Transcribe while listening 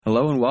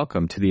Hello and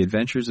welcome to the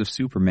Adventures of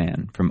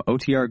Superman from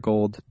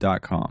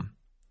OTRGold.com.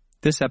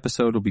 This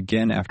episode will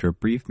begin after a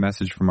brief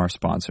message from our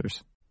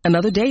sponsors.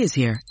 Another day is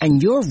here,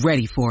 and you're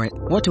ready for it.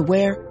 What to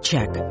wear?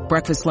 Check.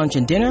 Breakfast, lunch,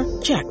 and dinner?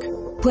 Check.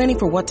 Planning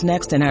for what's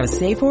next and how to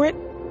save for it?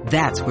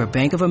 That's where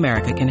Bank of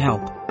America can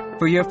help.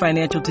 For your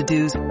financial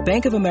to-dos,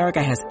 Bank of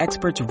America has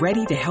experts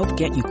ready to help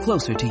get you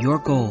closer to your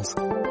goals.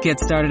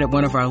 Get started at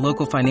one of our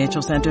local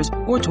financial centers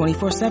or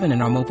 24/7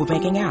 in our mobile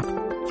banking app.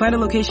 Find a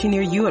location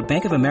near you at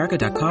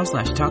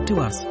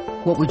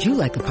bankofamerica.com/talktous. What would you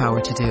like the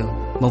power to do?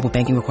 Mobile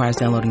banking requires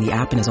downloading the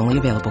app and is only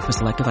available for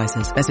select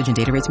devices. Message and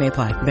data rates may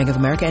apply. Bank of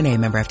America N.A.,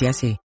 member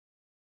FDIC.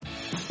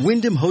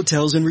 Wyndham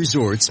Hotels and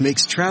Resorts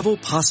makes travel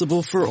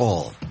possible for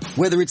all.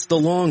 Whether it's the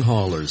long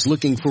haulers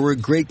looking for a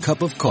great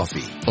cup of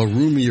coffee, a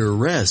roomier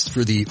rest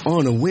for the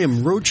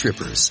on-a-whim road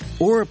trippers,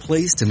 or a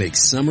place to make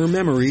summer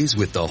memories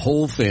with the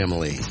whole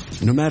family.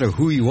 No matter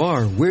who you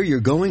are, where you're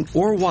going,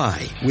 or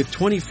why, with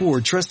 24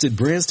 trusted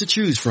brands to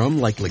choose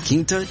from like La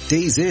Quinta,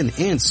 Days Inn,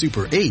 and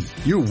Super 8,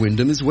 your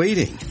Wyndham is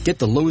waiting. Get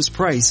the lowest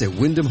price at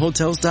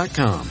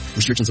WyndhamHotels.com.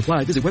 Restrictions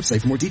apply. Visit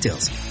website for more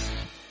details.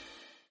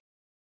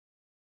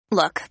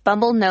 Look,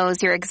 Bumble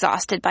knows you're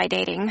exhausted by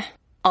dating.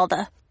 All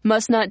the,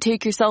 must not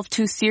take yourself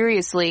too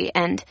seriously,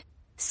 and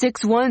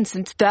 6'1"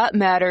 since that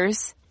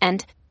matters,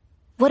 and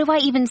what do I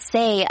even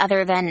say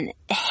other than,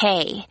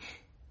 hey?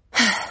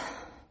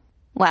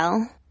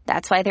 Well,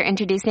 that's why they're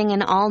introducing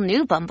an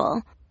all-new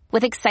Bumble,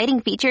 with exciting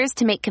features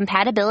to make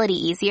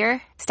compatibility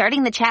easier,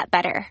 starting the chat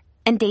better,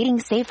 and dating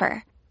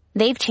safer.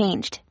 They've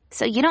changed,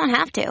 so you don't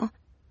have to.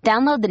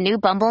 Download the new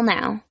Bumble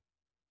now.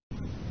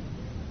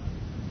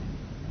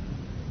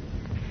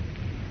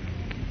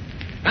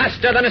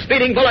 Faster than a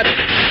speeding bullet.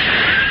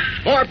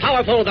 More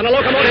powerful than a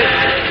locomotive.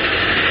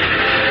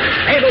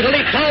 Able to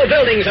leap tall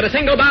buildings at a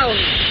single bound.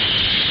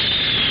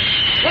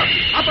 Look,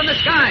 up in the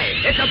sky.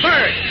 It's a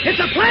bird. It's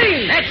a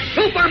plane. It's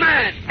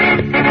Superman.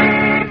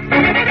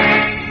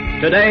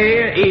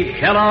 Today, eat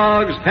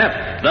Kellogg's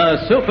Pep, the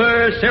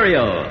Super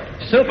Cereal.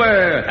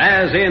 Super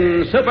as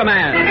in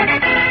Superman.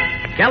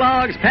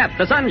 Kellogg's Pep,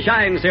 the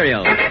Sunshine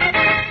Cereal.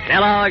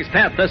 Kellogg's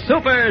Pep, the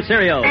Super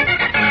Cereal.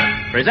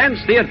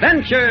 Presents the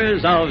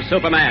adventures of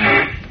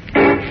Superman.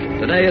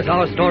 Today, as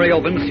our story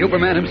opens,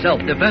 Superman himself,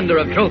 defender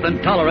of truth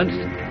and tolerance,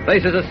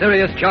 faces a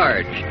serious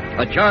charge.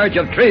 A charge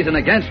of treason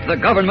against the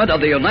government of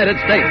the United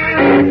States.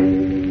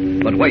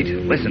 But wait,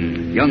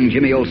 listen. Young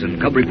Jimmy Olsen,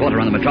 cub reporter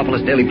on the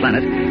Metropolis Daily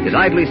Planet, is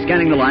idly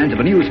scanning the lines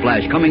of a news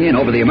flash coming in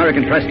over the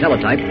American Press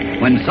teletype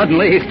when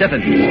suddenly he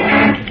stiffens.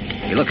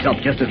 He looks up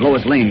just as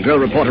Lois Lane, girl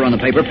reporter on the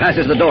paper,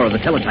 passes the door of the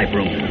teletype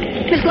room.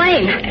 Miss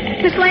Lane,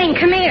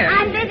 come here.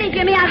 I'm busy,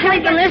 Jimmy. I'll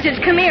Hide the lizards.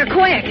 Come here,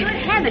 quick. Good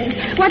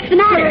heavens. What's the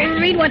matter?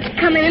 Read what's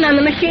coming in on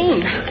the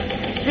machine.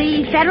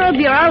 The Federal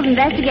Bureau of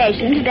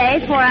Investigation today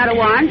has 4 out a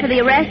warrant for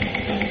the arrest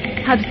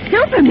of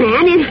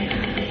Superman in...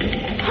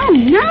 Oh,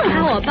 no.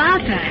 How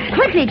about that?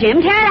 Quickly,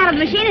 Jim. Tear it out of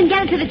the machine and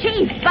get it to the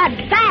chief. But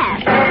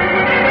fast.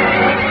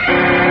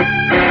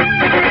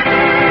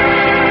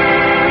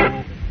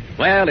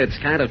 Well, it's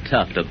kind of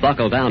tough to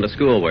buckle down to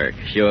schoolwork,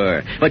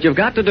 sure. But you've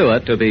got to do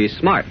it to be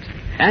smart.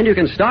 And you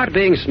can start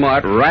being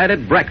smart right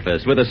at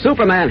breakfast with a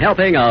Superman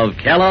helping of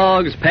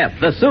Kellogg's Pep,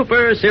 the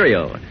Super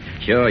Cereal.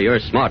 Sure, you're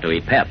smart to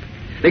eat Pep,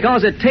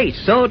 because it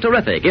tastes so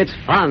terrific, it's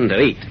fun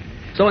to eat.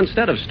 So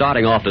instead of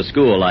starting off to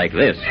school like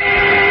this,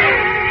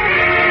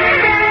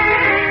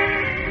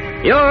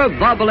 you're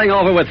bubbling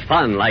over with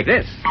fun like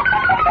this.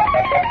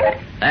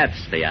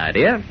 That's the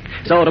idea.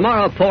 So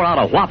tomorrow, pour out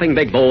a whopping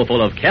big bowl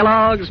full of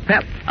Kellogg's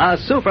Pep, a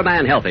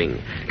Superman helping.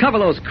 Cover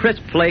those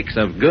crisp flakes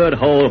of good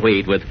whole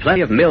wheat with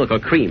plenty of milk or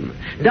cream.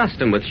 Dust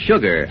them with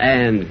sugar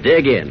and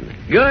dig in.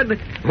 Good?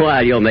 Why,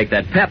 you'll make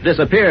that pep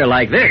disappear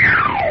like this.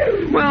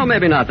 Well,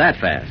 maybe not that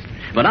fast.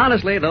 But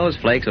honestly, those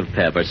flakes of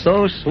pep are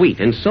so sweet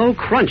and so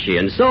crunchy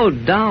and so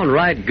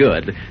downright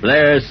good,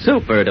 they're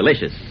super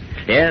delicious.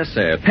 Yes,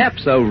 sir,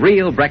 Pep's a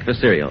real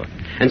breakfast cereal.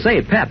 And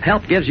say, Pep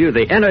help gives you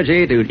the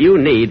energy you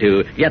need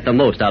to get the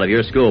most out of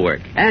your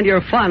schoolwork and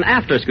your fun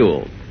after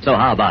school. So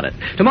how about it?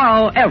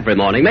 Tomorrow, every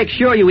morning, make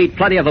sure you eat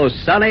plenty of those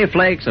sunny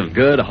flakes of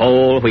good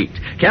whole wheat.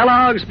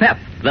 Kellogg's Pep,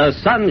 the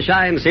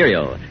Sunshine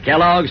Cereal.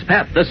 Kellogg's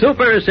Pep, the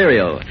Super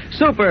Cereal.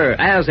 Super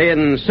as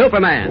in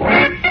Superman.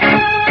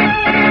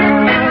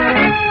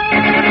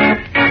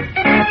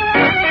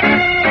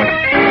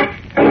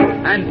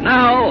 And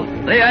now,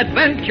 the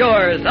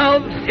adventures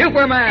of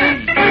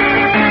Superman.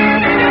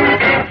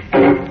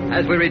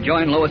 As we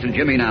rejoin Lois and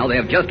Jimmy now, they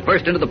have just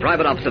burst into the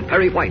private office of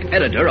Perry White,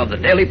 editor of the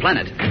Daily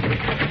Planet.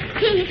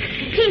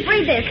 Chief,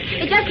 read this.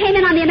 It just came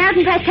in on the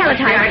American Press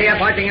teletype. What's the idea of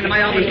barging into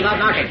my office without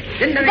knocking?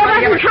 Didn't There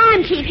anybody wasn't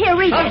time, Chief. Here,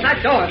 read Close this.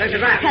 that door. There's a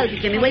draft. Close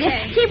it, Jimmy, will you?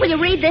 Chief, will you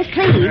read this,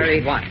 please?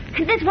 Read what?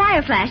 This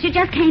wire flash. It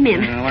just came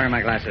in. Where are my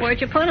glasses? Where'd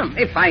you put them?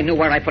 If I knew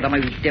where I put them,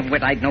 you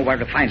dimwit, I'd know where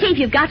to find them. Chief,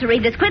 you've got to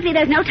read this quickly.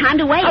 There's no time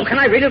to wait. How can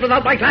I read it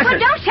without my glasses? Well,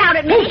 don't shout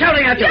at me. Who's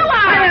shouting at you? You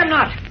are. I am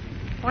not.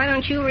 Why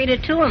don't you read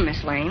it to him,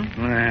 Miss Lane?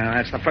 Well,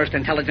 that's the first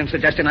intelligent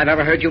suggestion I've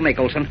ever heard you make,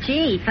 Olson.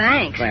 Gee,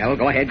 thanks. Well,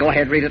 go ahead,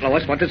 read it,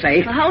 Lois. What to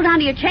say? Well, hold on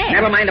to your chair.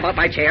 Never mind about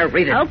my chair.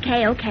 Read it.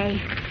 Okay.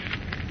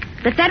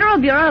 The Federal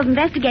Bureau of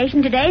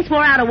Investigation today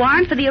swore out a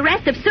warrant for the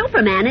arrest of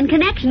Superman in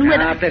connection with...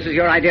 If this is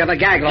your idea of a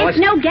gag, Lois.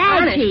 It's no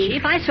gag, Honest, Chief.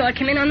 Chief, I saw it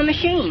come in on the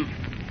machine.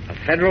 A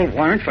federal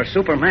warrant for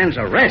Superman's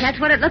arrest. That's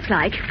what it looks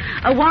like.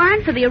 A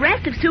warrant for the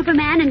arrest of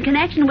Superman in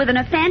connection with an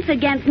offense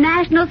against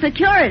national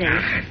security.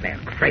 They're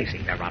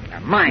crazy. They're out of their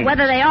minds.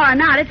 Whether they are or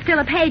not, it's still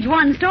a page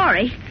one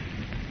story.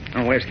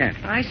 Oh, where's Kent?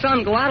 I saw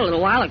him go out a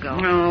little while ago.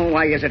 Oh,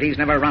 why is it he's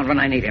never around when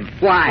I need him?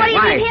 Why? What do you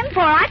Why? need him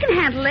for? I can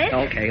handle it.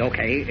 Okay.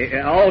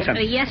 Olson.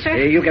 Yes, sir?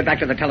 You get back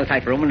to the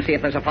teletype room and see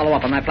if there's a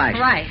follow-up on that flash.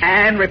 Right.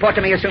 And report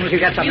to me as soon as you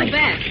get something. You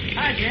bet.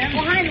 Hi, Jim.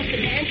 Oh, hi, Mr.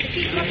 Kent.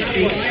 Keep looking for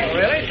you.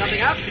 Really?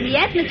 Something up?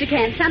 Yes, Mr.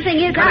 Kent, something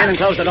is Come up. in and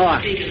close the door.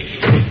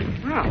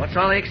 Oh, what's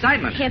all the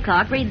excitement? Here,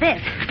 Clark, read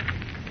this.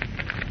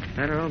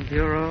 Federal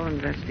Bureau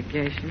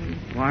Investigation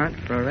warrant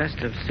for arrest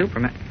of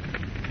Superman.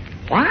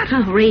 What?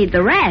 Oh, read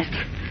the rest.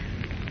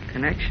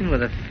 Connection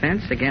with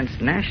offense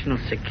against national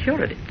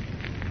security.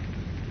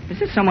 Is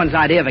this someone's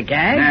idea of a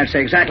gag? That's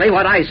exactly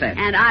what I said.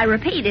 And I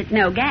repeat, it's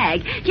no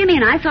gag. Jimmy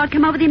and I saw it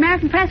come over the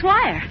American Press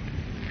wire.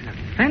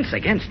 Offense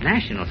against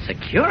national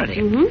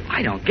security? Mhm.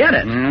 I don't get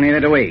it. Neither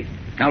do we.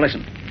 Now,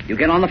 listen. You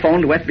get on the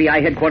phone to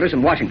FBI headquarters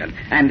in Washington.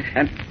 And...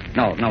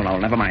 No,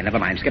 never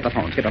mind. Skip the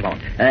phone. Get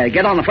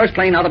on the first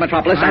plane out of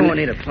Metropolis I and... won't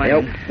need a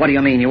plane. What do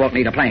you mean you won't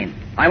need a plane?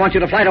 I want you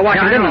to fly to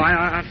Washington. Yeah, I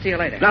know. I'll see you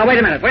later. Now, wait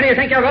a minute. Where do you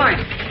think you're going?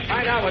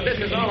 Find out what this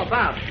is all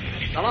about.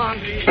 So long.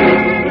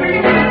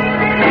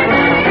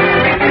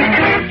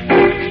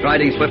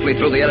 Striding swiftly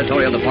through the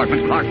editorial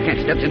department, Clark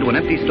Kent steps into an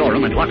empty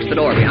storeroom and locks the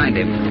door behind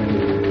him.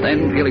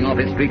 Then, peeling off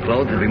his street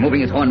clothes and removing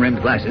his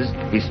horn-rimmed glasses,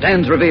 he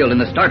stands revealed in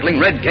the startling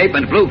red cape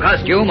and blue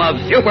costume of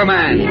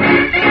Superman.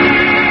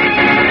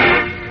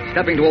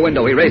 Stepping to a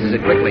window, he raises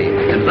it quickly,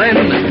 and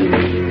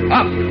then...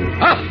 Up,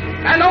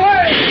 and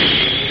away!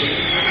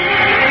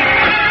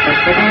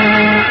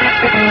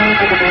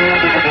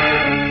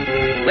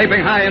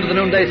 Leaping high into the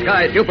noonday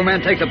sky,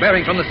 Superman takes a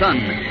bearing from the sun,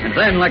 and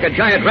then, like a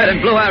giant red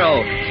and blue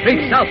arrow,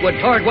 streaks southward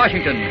toward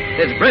Washington,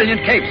 his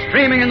brilliant cape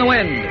streaming in the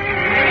wind.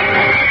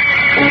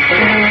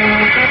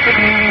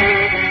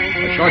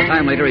 A short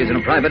time later, he's in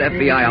a private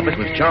FBI office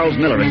with Charles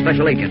Miller, a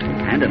special agent,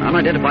 and an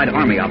unidentified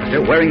Army officer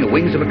wearing the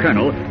wings of a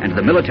colonel and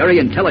the military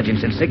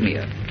intelligence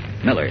insignia.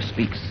 Miller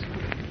speaks.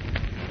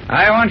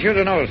 I want you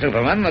to know,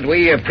 Superman, that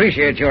we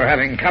appreciate your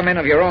having come in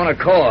of your own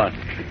accord.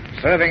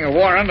 Serving a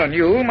warrant on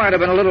you might have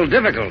been a little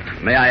difficult.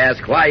 May I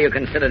ask why you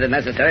considered it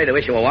necessary to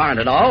issue a warrant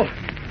at all?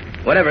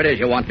 Whatever it is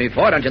you want me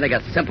for, don't you think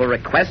a simple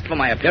request for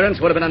my appearance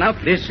would have been enough?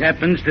 This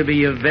happens to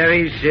be a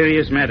very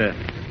serious matter.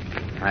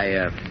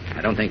 I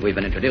don't think we've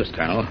been introduced,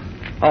 Colonel.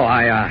 Oh,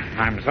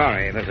 I'm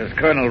sorry. This is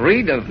Colonel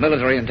Reed of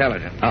Military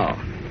Intelligence. Oh,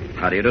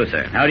 how do you do,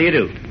 sir? How do you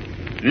do?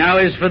 Now,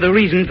 as for the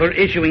reason for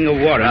issuing a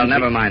warrant... Well,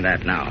 never mind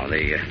that now.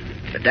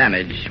 The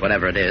damage,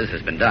 whatever it is,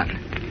 has been done.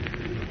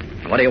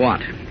 What do you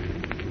want?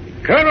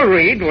 Colonel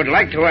Reed would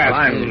like to ask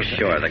I'm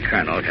sure the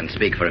Colonel can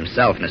speak for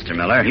himself, Mr.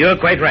 Miller. You're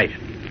quite right.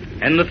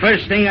 And the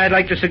first thing I'd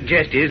like to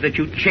suggest is that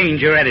you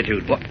change your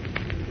attitude. What?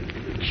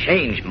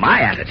 Change my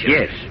attitude?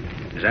 Yes.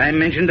 As I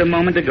mentioned a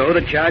moment ago,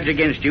 the charge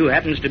against you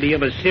happens to be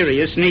of a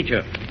serious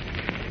nature.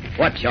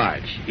 What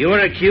charge? You are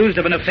accused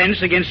of an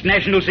offense against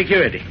national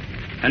security.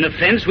 An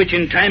offense which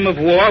in time of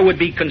war would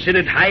be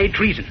considered high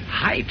treason.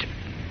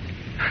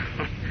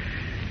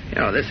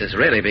 This is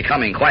really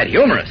becoming quite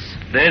humorous.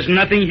 There's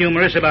nothing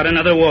humorous about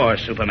another war,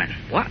 Superman.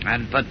 What?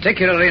 And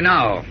particularly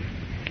now.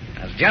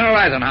 As General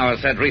Eisenhower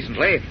said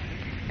recently,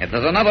 if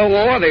there's another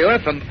war, the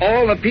Earth and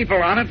all the people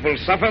on it will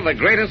suffer the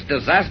greatest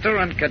disaster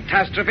and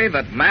catastrophe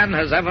that man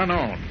has ever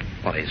known.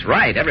 Well, he's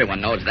right. Everyone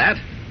knows that.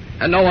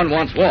 And no one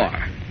wants war.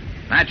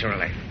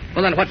 Naturally.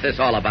 Well, then what's this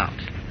all about?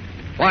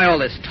 Why all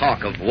this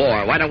talk of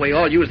war? Why don't we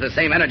all use the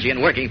same energy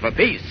in working for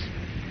peace?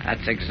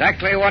 That's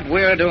exactly what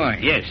we're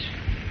doing. Yes.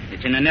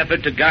 It's in an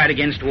effort to guard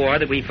against war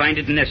that we find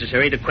it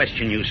necessary to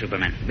question you,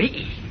 Superman.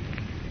 Me?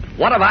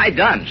 What have I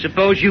done?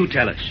 Suppose you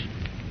tell us.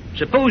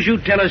 Suppose you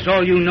tell us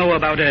all you know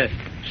about a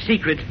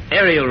secret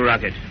aerial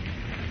rocket.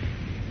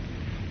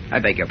 I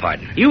beg your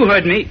pardon. You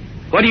heard me.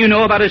 What do you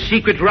know about a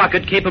secret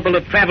rocket capable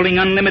of traveling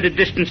unlimited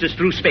distances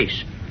through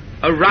space?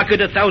 A rocket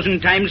 1,000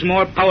 times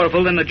more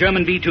powerful than the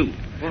German V-2.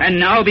 And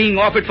now being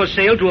offered for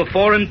sale to a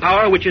foreign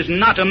power which is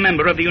not a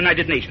member of the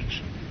United Nations.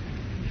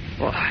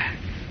 Well,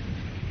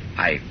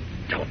 I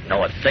don't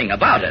know a thing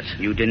about it.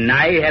 You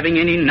deny having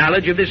any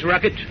knowledge of this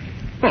rocket?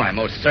 Well, I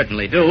most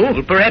certainly do.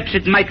 Well, perhaps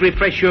it might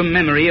refresh your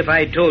memory if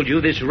I told you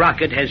this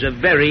rocket has a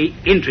very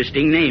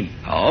interesting name.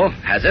 Oh,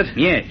 has it?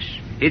 Yes.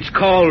 It's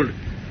called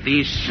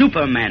the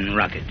Superman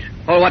rocket.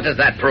 Well, what does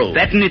that prove?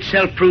 That in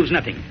itself proves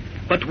nothing.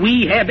 But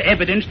we have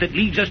evidence that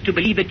leads us to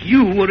believe that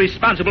you were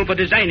responsible for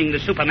designing the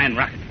Superman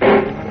rocket.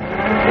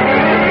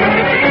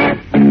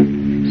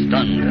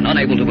 Stunned and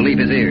unable to believe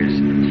his ears,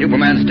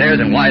 Superman stares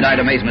in wide-eyed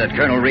amazement at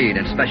Colonel Reed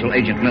and Special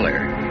Agent Miller.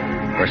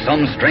 For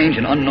some strange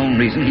and unknown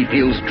reason, he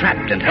feels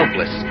trapped and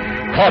helpless,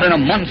 caught in a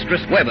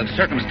monstrous web of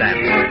circumstance.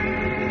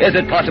 Is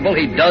it possible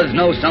he does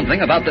know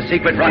something about the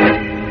secret rocket?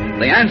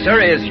 The answer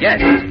is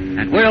yes.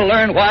 And we'll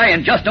learn why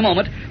in just a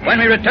moment when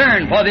we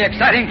return for the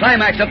exciting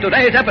climax of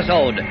today's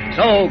episode.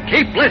 So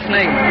keep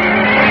listening.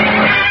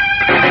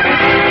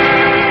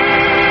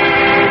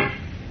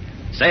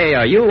 Say,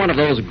 are you one of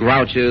those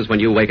grouches when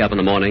you wake up in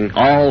the morning,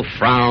 all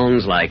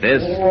frowns like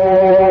this?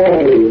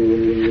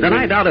 Then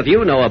I doubt if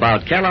you know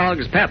about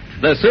Kellogg's Pep,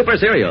 the super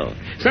cereal.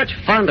 Such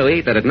fun to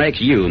eat that it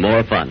makes you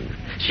more fun.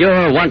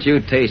 Sure, once you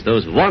taste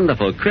those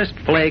wonderful crisp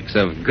flakes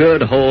of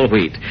good whole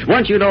wheat,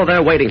 once you know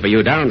they're waiting for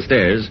you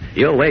downstairs,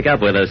 you'll wake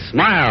up with a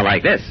smile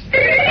like this.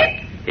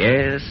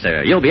 Yes,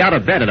 sir. You'll be out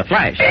of bed in a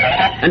flash.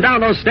 And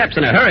down those steps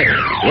in a hurry.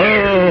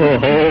 Whoa,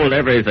 hold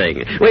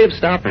everything. We've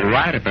stopped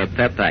right at the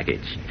Pep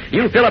package.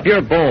 You fill up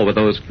your bowl with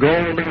those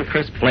golden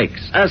crisp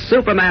flakes, a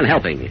Superman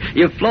helping.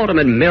 You float them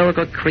in milk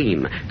or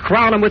cream,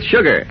 crown them with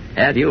sugar,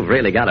 and you've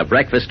really got a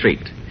breakfast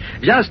treat.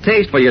 Just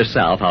taste for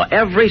yourself how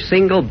every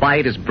single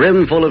bite is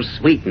brimful of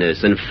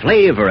sweetness and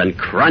flavor and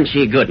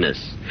crunchy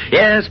goodness.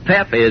 Yes,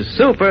 Pep is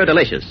super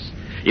delicious.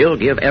 You'll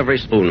give every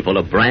spoonful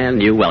a brand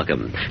new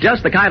welcome.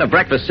 Just the kind of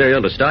breakfast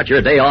cereal to start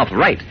your day off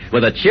right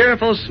with a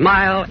cheerful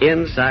smile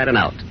inside and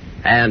out.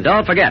 And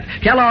don't forget,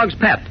 Kellogg's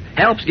Pep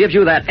helps give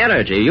you that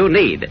energy you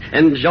need.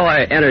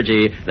 Enjoy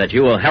energy that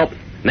you will help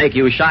make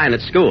you shine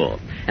at school.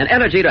 And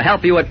energy to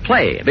help you at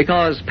play,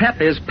 because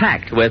Pep is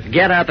packed with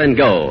get up and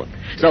go.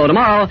 So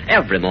tomorrow,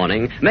 every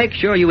morning, make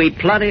sure you eat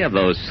plenty of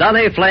those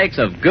sunny flakes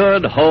of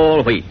good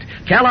whole wheat.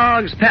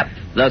 Kellogg's Pep,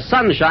 the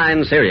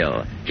Sunshine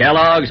Cereal.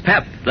 Kellogg's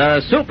Pep,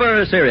 the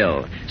Super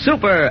Cereal.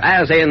 Super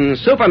as in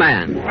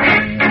Superman.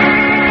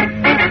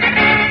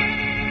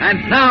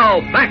 And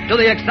now, back to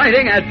the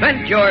exciting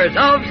adventures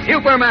of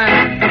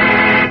Superman.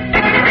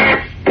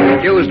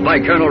 Accused by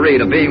Colonel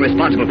Reed of being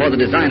responsible for the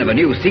design of a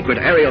new secret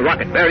aerial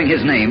rocket bearing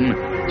his name,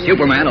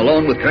 Superman,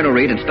 alone with Colonel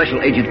Reed and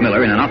Special Agent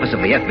Miller in an office of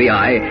the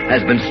FBI,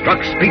 has been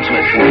struck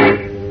speechless.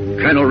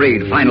 Colonel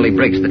Reed finally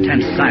breaks the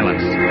tense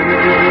silence.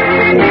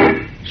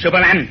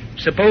 Superman,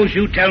 suppose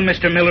you tell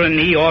Mr. Miller and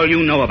me all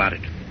you know about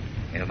it.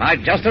 You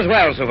might just as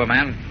well,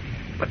 Superman.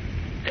 But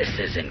this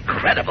is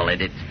incredible.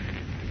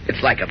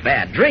 It's like a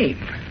bad dream.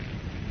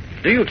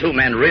 Do you two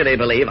men really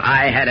believe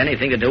I had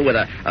anything to do with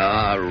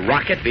a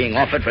rocket being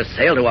offered for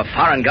sale to a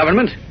foreign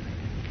government?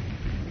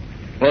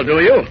 Well,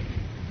 do you?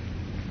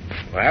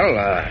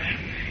 Well,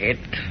 it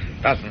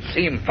doesn't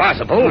seem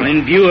possible. Well,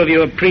 in view of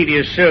your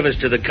previous service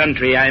to the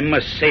country, I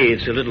must say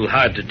it's a little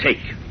hard to take.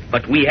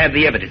 But we have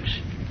the evidence.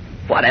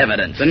 What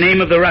evidence? The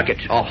name of the rocket.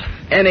 Oh,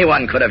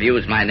 anyone could have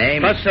used my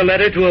name. Plus a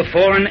letter to a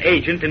foreign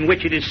agent in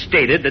which it is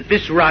stated that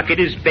this rocket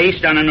is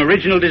based on an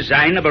original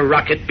design of a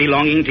rocket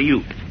belonging to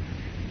you.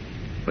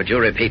 Would you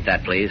repeat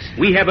that, please?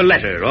 We have a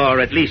letter,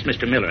 or at least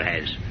Mr. Miller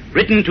has,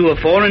 written to a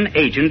foreign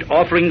agent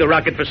offering the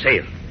rocket for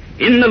sale.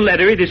 In the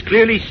letter, it is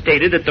clearly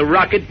stated that the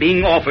rocket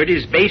being offered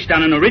is based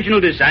on an original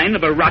design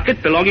of a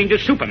rocket belonging to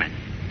Superman.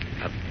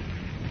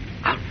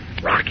 A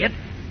rocket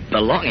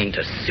belonging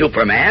to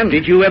Superman?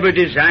 Did you ever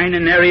design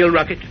an aerial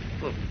rocket?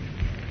 Well,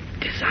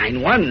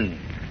 design one?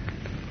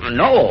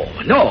 No,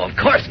 of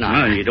course not.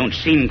 Oh, you don't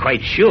seem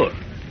quite sure.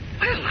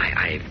 Well,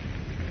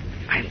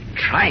 I'm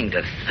trying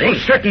to think. Well,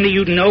 certainly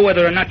you'd know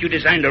whether or not you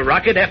designed a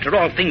rocket. After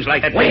all, things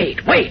like that... Wait.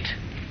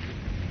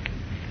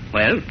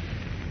 Well?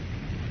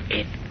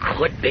 It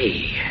could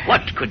be.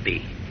 What could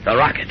be? The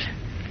rocket.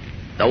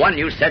 The one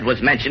you said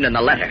was mentioned in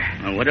the letter.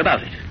 Well, what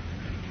about it?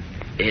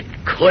 It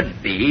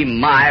could be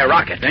my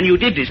rocket. Then you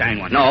did design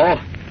one. No,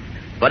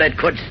 but it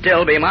could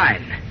still be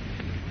mine.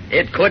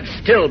 It could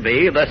still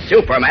be the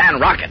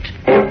Superman rocket.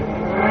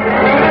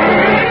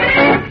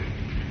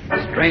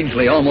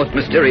 Strangely, almost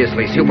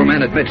mysteriously,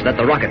 Superman admits that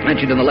the rocket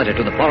mentioned in the letter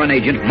to the foreign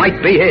agent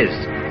might be his.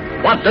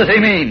 What does he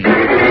mean?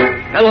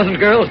 Fellows and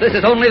girls, this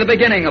is only the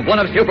beginning of one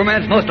of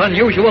Superman's most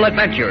unusual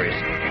adventures.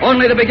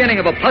 Only the beginning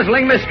of a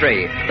puzzling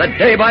mystery that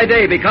day by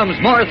day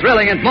becomes more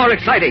thrilling and more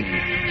exciting.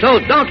 So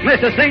don't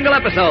miss a single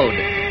episode.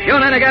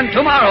 Tune in again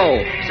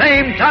tomorrow,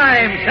 same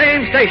time,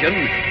 same station,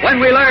 when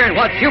we learn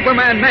what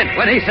Superman meant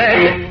when he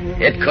said...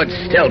 It could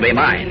still be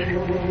mine.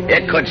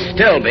 It could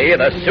still be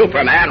the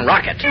Superman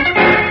rocket.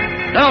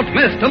 Don't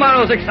miss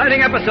tomorrow's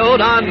exciting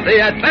episode on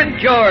The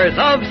Adventures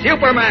of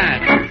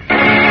Superman.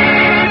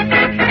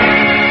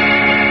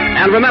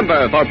 And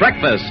remember, for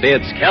breakfast,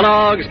 it's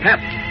Kellogg's Pep.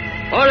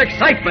 For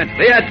excitement,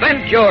 The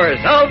Adventures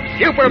of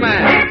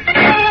Superman.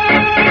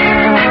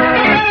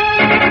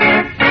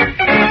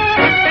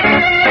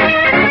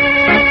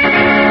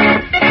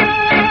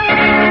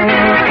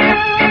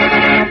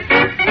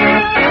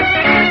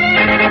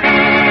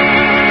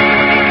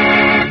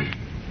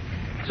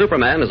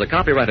 Superman is a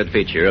copyrighted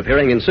feature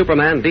appearing in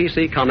Superman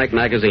DC comic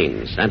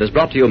magazines and is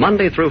brought to you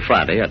Monday through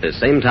Friday at this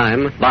same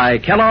time by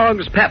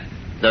Kellogg's Pep,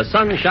 the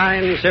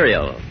Sunshine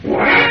Cereal.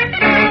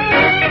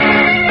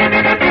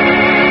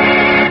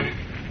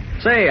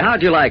 Say,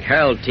 how'd you like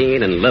Harold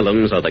Teen and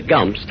Lillums or the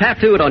Gumps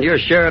tattooed on your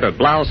shirt or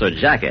blouse or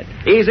jacket?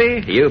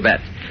 Easy? You bet.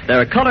 There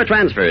are color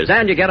transfers,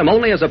 and you get them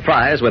only as a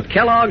prize with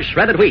Kellogg's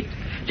Shredded Wheat.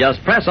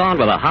 Just press on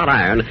with a hot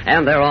iron,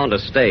 and they're on to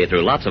stay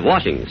through lots of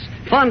washings.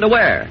 Fun to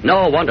wear.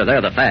 No wonder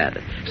they're the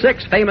fad.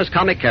 6 famous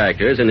comic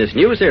characters in this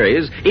new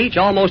series, each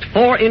almost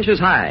 4 inches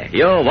high.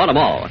 You'll want them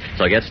all.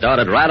 So get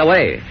started right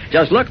away.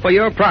 Just look for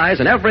your prize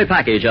in every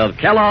package of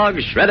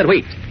Kellogg's Shredded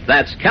Wheat.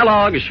 That's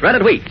Kellogg's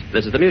Shredded Wheat.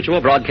 This is the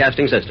Mutual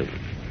Broadcasting System.